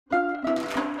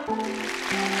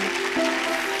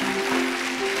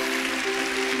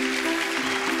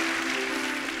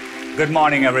Good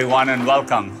morning, everyone, and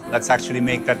welcome. Let's actually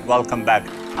make that welcome back.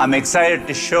 I'm excited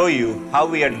to show you how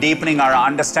we are deepening our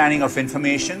understanding of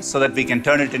information so that we can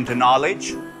turn it into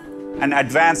knowledge, and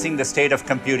advancing the state of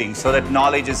computing so that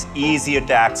knowledge is easier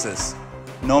to access,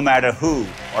 no matter who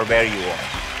or where you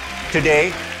are.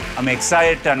 Today, I'm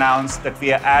excited to announce that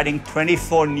we are adding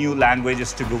 24 new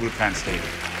languages to Google Translate.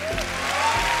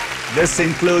 This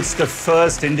includes the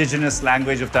first indigenous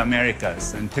language of the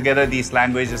Americas, and together these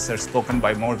languages are spoken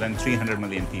by more than 300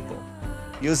 million people.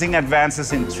 Using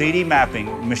advances in 3D mapping,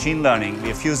 machine learning,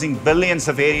 we are fusing billions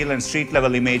of aerial and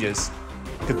street-level images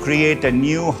to create a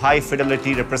new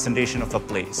high-fidelity representation of a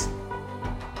place.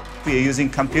 We are using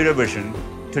computer vision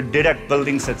to detect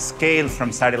buildings at scale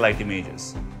from satellite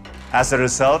images. As a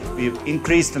result, we've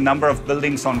increased the number of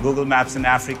buildings on Google Maps in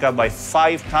Africa by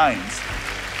 5 times.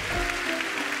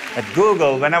 At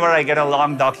Google, whenever I get a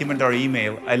long document or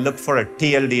email, I look for a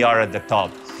TLDR at the top.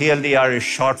 TLDR is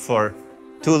short for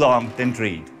too long, didn't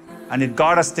read. And it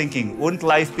got us thinking, wouldn't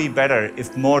life be better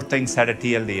if more things had a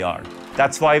TLDR?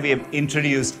 That's why we have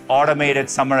introduced automated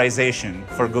summarization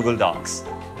for Google Docs.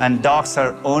 And Docs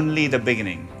are only the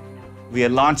beginning. We are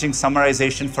launching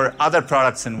summarization for other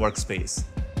products in Workspace.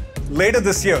 Later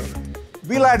this year,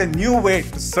 we'll add a new way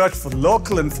to search for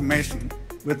local information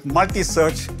with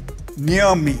multi-search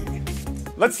near me.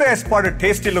 Let's say I spot a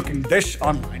tasty-looking dish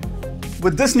online.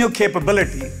 With this new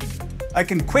capability, I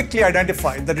can quickly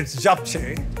identify that it's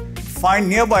japchae, find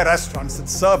nearby restaurants that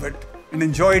serve it, and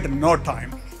enjoy it in no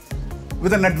time.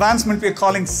 With an advancement we're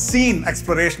calling scene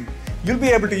exploration, you'll be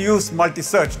able to use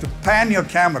multi-search to pan your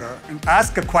camera and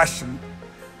ask a question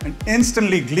and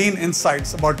instantly glean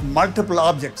insights about multiple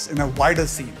objects in a wider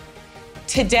scene.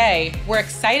 Today, we're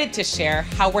excited to share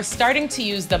how we're starting to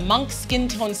use the Monk skin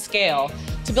tone scale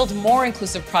to build more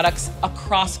inclusive products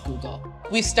across Google.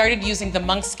 We've started using the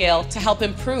Monk scale to help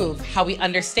improve how we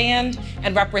understand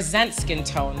and represent skin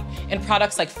tone in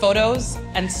products like photos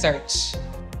and search.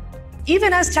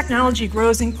 Even as technology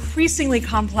grows increasingly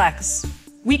complex,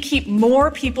 we keep more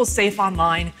people safe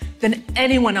online than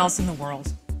anyone else in the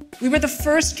world. We were the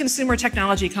first consumer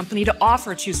technology company to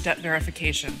offer two-step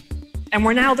verification. And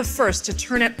we're now the first to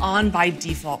turn it on by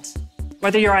default.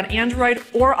 Whether you're on Android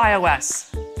or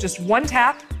iOS, just one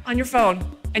tap on your phone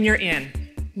and you're in.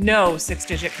 No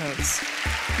 6-digit codes.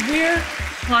 We're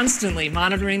constantly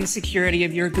monitoring the security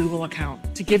of your Google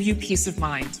account to give you peace of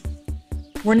mind.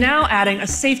 We're now adding a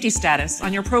safety status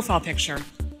on your profile picture.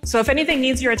 So if anything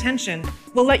needs your attention,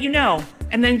 we'll let you know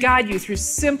and then guide you through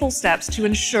simple steps to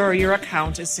ensure your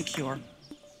account is secure.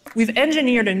 We've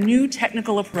engineered a new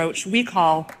technical approach we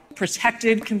call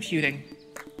protected computing.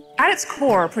 At its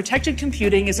core, protected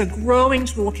computing is a growing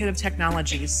toolkit of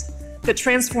technologies that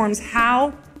transforms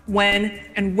how, when,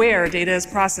 and where data is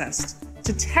processed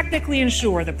to technically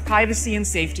ensure the privacy and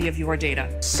safety of your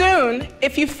data. Soon,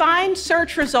 if you find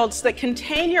search results that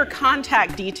contain your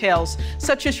contact details,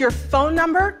 such as your phone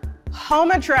number, home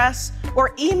address,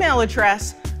 or email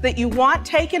address that you want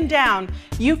taken down,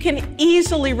 you can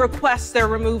easily request their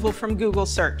removal from Google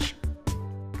Search.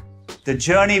 The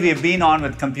journey we've been on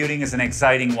with computing is an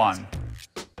exciting one.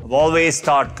 I've always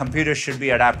thought computers should be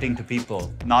adapting to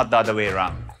people, not the other way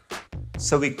around.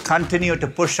 So we continue to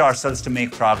push ourselves to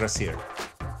make progress here.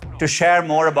 To share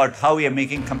more about how we are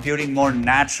making computing more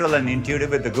natural and intuitive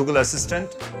with the Google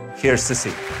Assistant, here's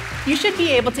Sissy. You should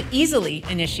be able to easily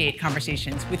initiate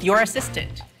conversations with your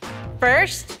assistant.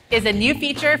 First is a new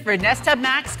feature for Nest Hub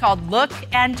Max called Look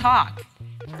and Talk.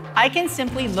 I can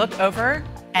simply look over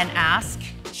and ask,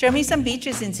 show me some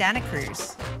beaches in Santa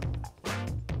Cruz.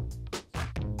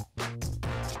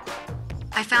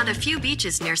 I found a few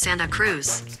beaches near Santa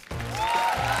Cruz.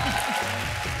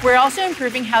 We're also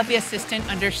improving how the assistant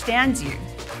understands you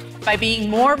by being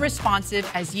more responsive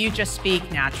as you just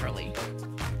speak naturally.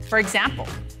 For example,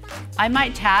 I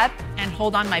might tap and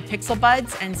hold on my Pixel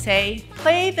Buds and say,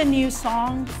 play the new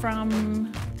song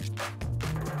from...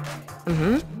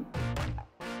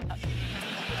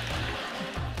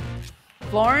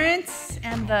 Florence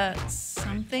and the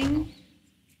something?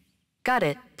 Got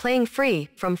it. Playing free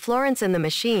from Florence and the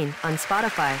Machine on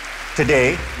Spotify.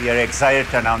 Today, we are excited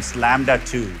to announce Lambda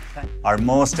 2, our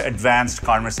most advanced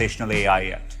conversational AI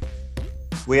yet.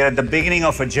 We are at the beginning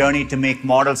of a journey to make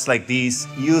models like these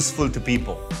useful to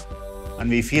people, and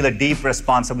we feel a deep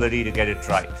responsibility to get it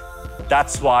right.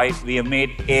 That's why we have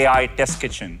made AI Test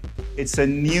Kitchen. It's a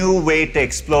new way to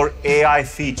explore AI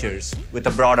features with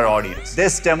a broader audience.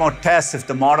 This demo tests if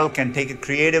the model can take a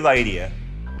creative idea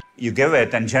you give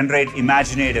it and generate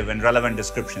imaginative and relevant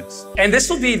descriptions. And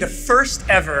this will be the first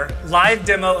ever live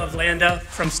demo of Lambda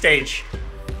from stage.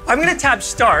 I'm going to tap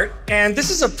Start, and this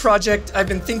is a project I've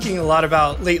been thinking a lot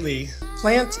about lately.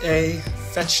 Plant a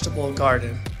vegetable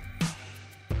garden.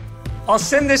 I'll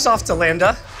send this off to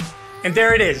Lambda, and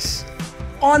there it is.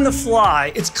 On the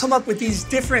fly, it's come up with these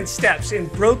different steps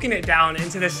and broken it down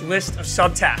into this list of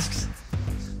subtasks.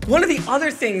 One of the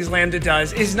other things Lambda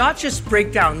does is not just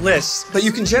break down lists, but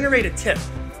you can generate a tip.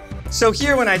 So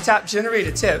here, when I tap Generate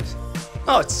a Tip,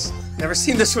 oh, it's never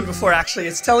seen this one before, actually.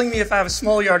 It's telling me if I have a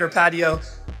small yard or patio.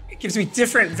 It gives me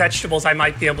different vegetables I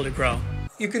might be able to grow.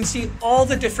 You can see all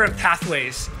the different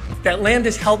pathways that Lambda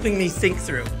is helping me think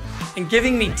through and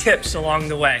giving me tips along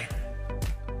the way.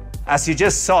 As you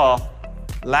just saw,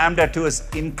 Lambda 2 has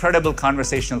incredible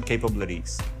conversational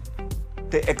capabilities.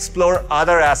 To explore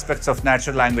other aspects of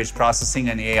natural language processing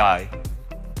and AI,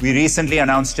 we recently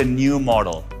announced a new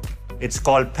model. It's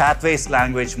called Pathways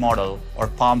Language Model, or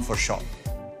PaLM for short.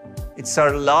 It's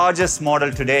our largest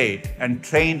model to date and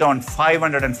trained on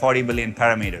 540 billion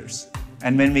parameters.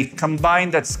 And when we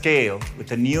combine that scale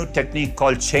with a new technique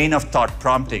called chain of thought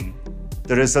prompting,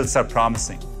 the results are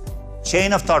promising.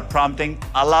 Chain of thought prompting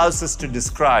allows us to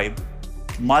describe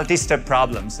multi-step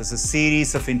problems as a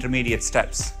series of intermediate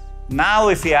steps. Now,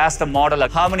 if we ask the model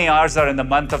how many hours are in the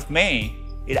month of May,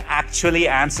 it actually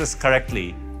answers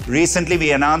correctly. Recently,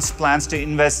 we announced plans to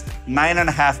invest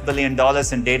 $9.5 billion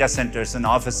in data centers and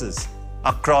offices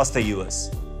across the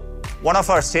US. One of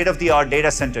our state-of-the-art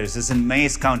data centers is in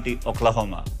Mays County,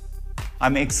 Oklahoma.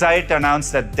 I'm excited to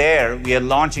announce that there we are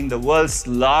launching the world's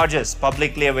largest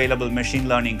publicly available machine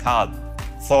learning hub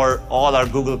for all our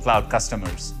Google Cloud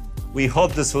customers. We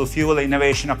hope this will fuel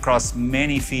innovation across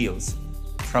many fields,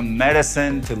 from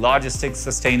medicine to logistics,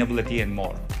 sustainability, and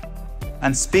more.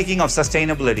 And speaking of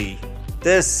sustainability,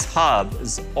 this hub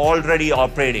is already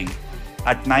operating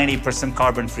at 90%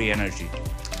 carbon-free energy.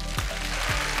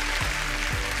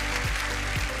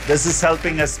 This is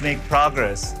helping us make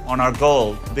progress on our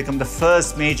goal to become the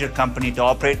first major company to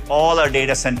operate all our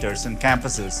data centers and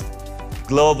campuses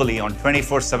globally on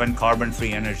 24/7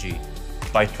 carbon-free energy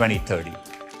by 2030.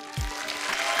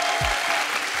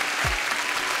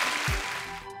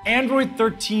 Android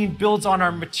 13 builds on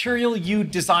our Material U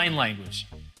design language,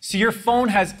 so your phone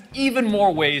has even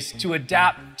more ways to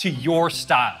adapt to your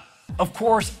style. Of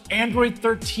course, Android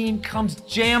 13 comes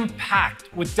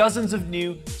jam-packed with dozens of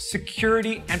new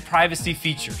security and privacy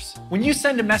features. When you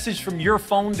send a message from your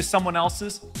phone to someone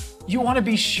else's, you want to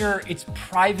be sure it's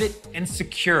private and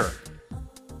secure.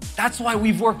 That's why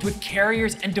we've worked with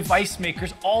carriers and device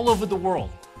makers all over the world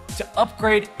to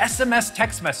upgrade SMS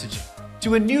text messaging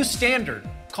to a new standard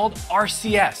called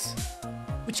RCS,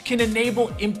 which can enable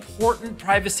important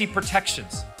privacy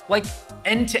protections like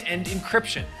end-to-end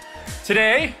encryption.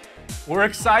 Today, we're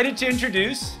excited to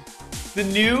introduce the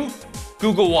new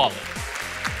Google Wallet.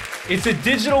 It's a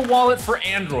digital wallet for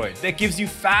Android that gives you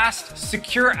fast,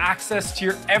 secure access to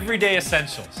your everyday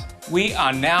essentials. We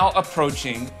are now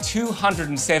approaching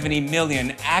 270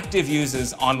 million active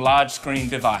users on large screen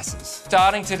devices.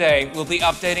 Starting today, we'll be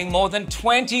updating more than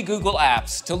 20 Google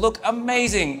apps to look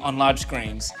amazing on large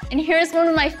screens. And here's one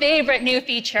of my favorite new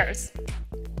features.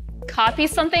 Copy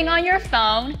something on your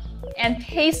phone and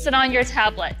paste it on your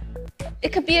tablet.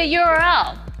 It could be a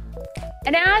URL,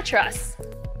 an address,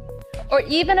 or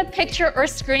even a picture or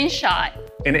screenshot.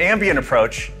 An ambient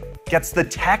approach gets the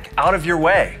tech out of your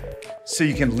way so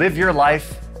you can live your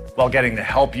life while getting the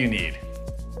help you need.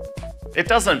 It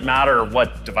doesn't matter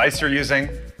what device you're using,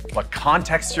 what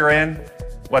context you're in,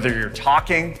 whether you're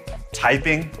talking,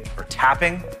 typing, or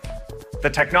tapping. The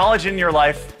technology in your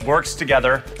life works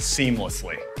together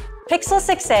seamlessly. Pixel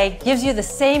 6a gives you the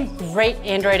same great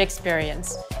Android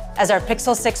experience as our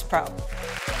Pixel 6 Pro.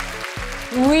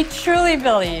 We truly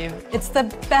believe it's the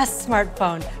best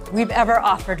smartphone we've ever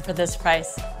offered for this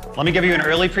price. Let me give you an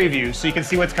early preview so you can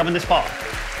see what's coming this fall.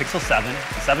 Pixel 7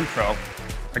 and 7 Pro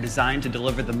are designed to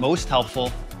deliver the most helpful,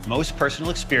 most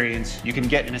personal experience you can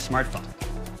get in a smartphone.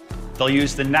 They'll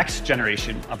use the next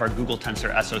generation of our Google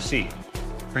Tensor SoC,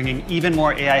 bringing even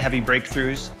more AI-heavy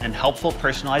breakthroughs and helpful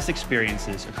personalized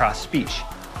experiences across speech,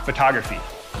 photography,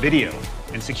 video,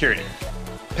 and security.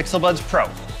 Pixel Buds Pro.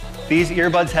 These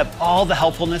earbuds have all the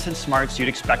helpfulness and smarts you'd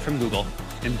expect from Google,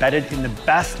 embedded in the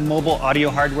best mobile audio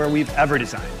hardware we've ever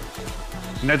designed.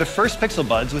 And they're the first Pixel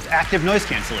Buds with active noise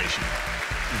cancellation.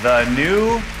 The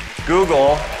new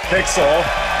Google Pixel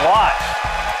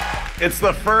Watch. It's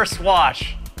the first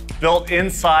watch built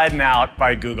inside and out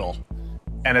by Google.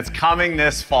 And it's coming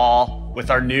this fall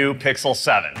with our new Pixel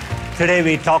 7. Today,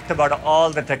 we talked about all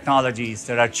the technologies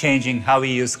that are changing how we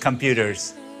use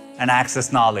computers and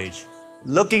access knowledge.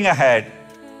 Looking ahead,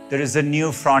 there is a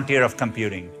new frontier of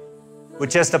computing.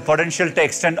 which has the potential to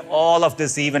extend all of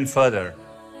this even further,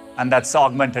 and that's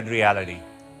augmented reality.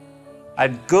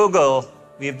 At Google,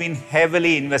 we have been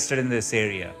heavily invested in this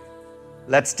area.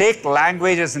 Let's take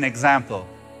language as an example.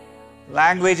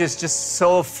 Language is just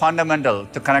so fundamental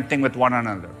to connecting with one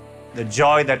another. The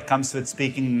joy that comes with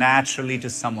speaking naturally to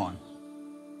someone.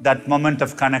 That moment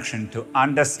of connection to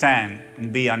understand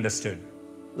and be understood.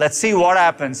 Let's see what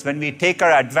happens when we take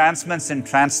our advancements in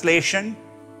translation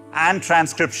and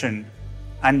transcription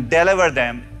and deliver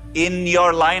them in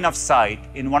your line of sight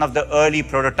in one of the early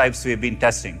prototypes we've been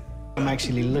testing. I'm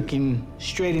actually looking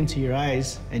straight into your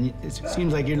eyes, and it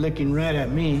seems like you're looking right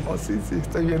at me.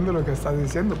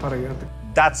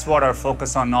 That's what our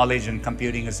focus on knowledge and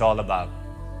computing is all about.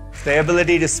 It's the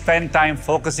ability to spend time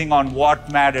focusing on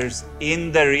what matters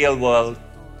in the real world,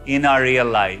 in our real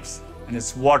lives. And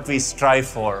it's what we strive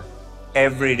for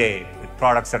every day with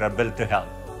products that are built to help.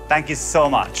 Thank you so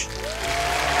much.